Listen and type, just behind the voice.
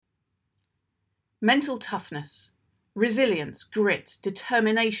Mental toughness, resilience, grit,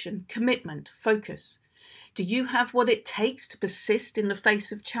 determination, commitment, focus. Do you have what it takes to persist in the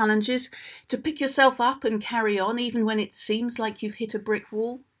face of challenges, to pick yourself up and carry on even when it seems like you've hit a brick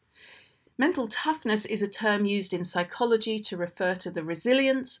wall? Mental toughness is a term used in psychology to refer to the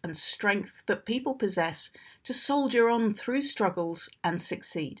resilience and strength that people possess to soldier on through struggles and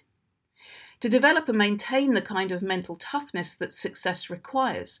succeed. To develop and maintain the kind of mental toughness that success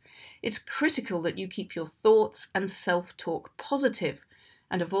requires, it's critical that you keep your thoughts and self-talk positive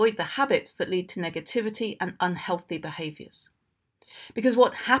and avoid the habits that lead to negativity and unhealthy behaviours. Because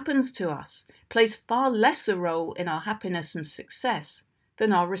what happens to us plays far less a role in our happiness and success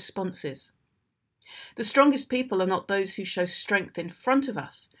than our responses. The strongest people are not those who show strength in front of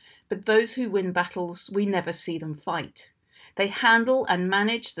us, but those who win battles we never see them fight. They handle and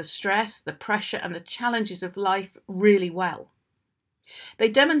manage the stress, the pressure, and the challenges of life really well. They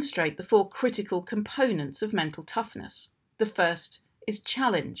demonstrate the four critical components of mental toughness. The first is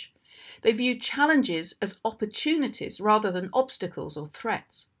challenge. They view challenges as opportunities rather than obstacles or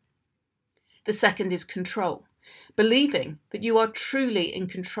threats. The second is control, believing that you are truly in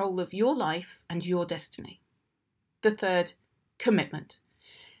control of your life and your destiny. The third, commitment.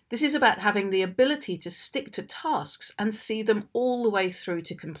 This is about having the ability to stick to tasks and see them all the way through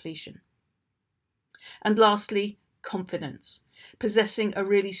to completion. And lastly, confidence, possessing a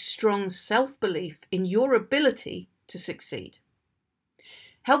really strong self-belief in your ability to succeed.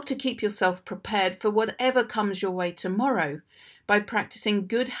 Help to keep yourself prepared for whatever comes your way tomorrow by practicing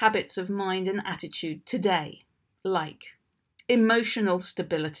good habits of mind and attitude today, like emotional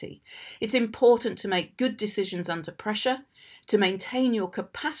stability. It's important to make good decisions under pressure, to maintain your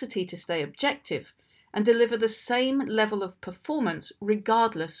capacity to stay objective and deliver the same level of performance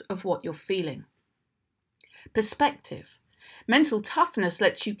regardless of what you're feeling. Perspective. Mental toughness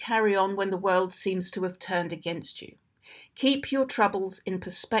lets you carry on when the world seems to have turned against you. Keep your troubles in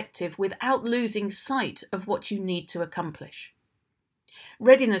perspective without losing sight of what you need to accomplish.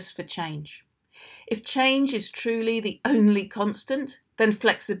 Readiness for change. If change is truly the only constant, then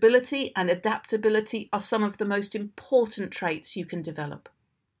flexibility and adaptability are some of the most important traits you can develop.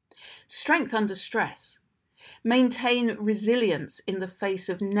 Strength under stress. Maintain resilience in the face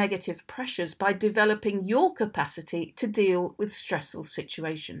of negative pressures by developing your capacity to deal with stressful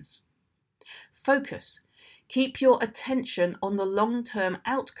situations. Focus. Keep your attention on the long-term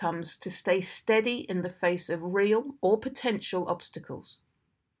outcomes to stay steady in the face of real or potential obstacles.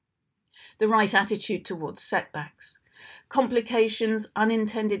 The right attitude towards setbacks. Complications,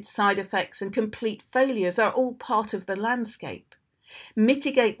 unintended side effects, and complete failures are all part of the landscape.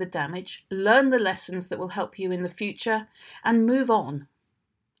 Mitigate the damage, learn the lessons that will help you in the future, and move on.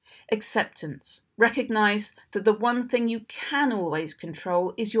 Acceptance. Recognise that the one thing you can always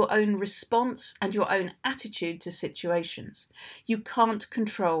control is your own response and your own attitude to situations. You can't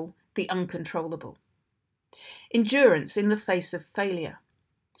control the uncontrollable. Endurance in the face of failure.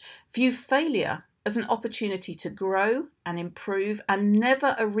 View failure as an opportunity to grow and improve and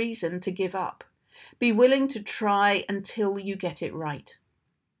never a reason to give up. Be willing to try until you get it right.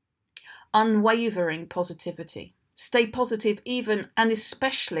 Unwavering positivity. Stay positive even and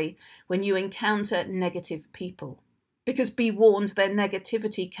especially when you encounter negative people. Because be warned, their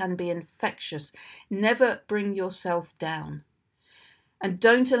negativity can be infectious. Never bring yourself down. And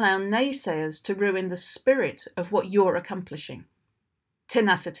don't allow naysayers to ruin the spirit of what you're accomplishing.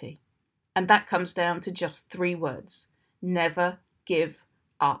 Tenacity. And that comes down to just 3 words. Never give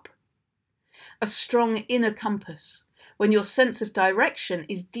up. A strong inner compass. When your sense of direction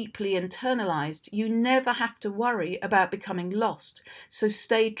is deeply internalized, you never have to worry about becoming lost, so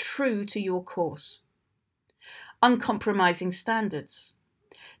stay true to your course. Uncompromising standards.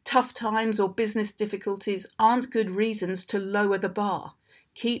 Tough times or business difficulties aren't good reasons to lower the bar.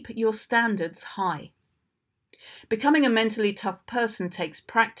 Keep your standards high. Becoming a mentally tough person takes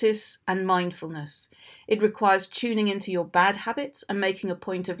practice and mindfulness. It requires tuning into your bad habits and making a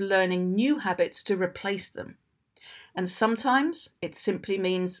point of learning new habits to replace them. And sometimes it simply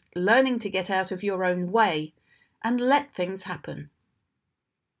means learning to get out of your own way and let things happen.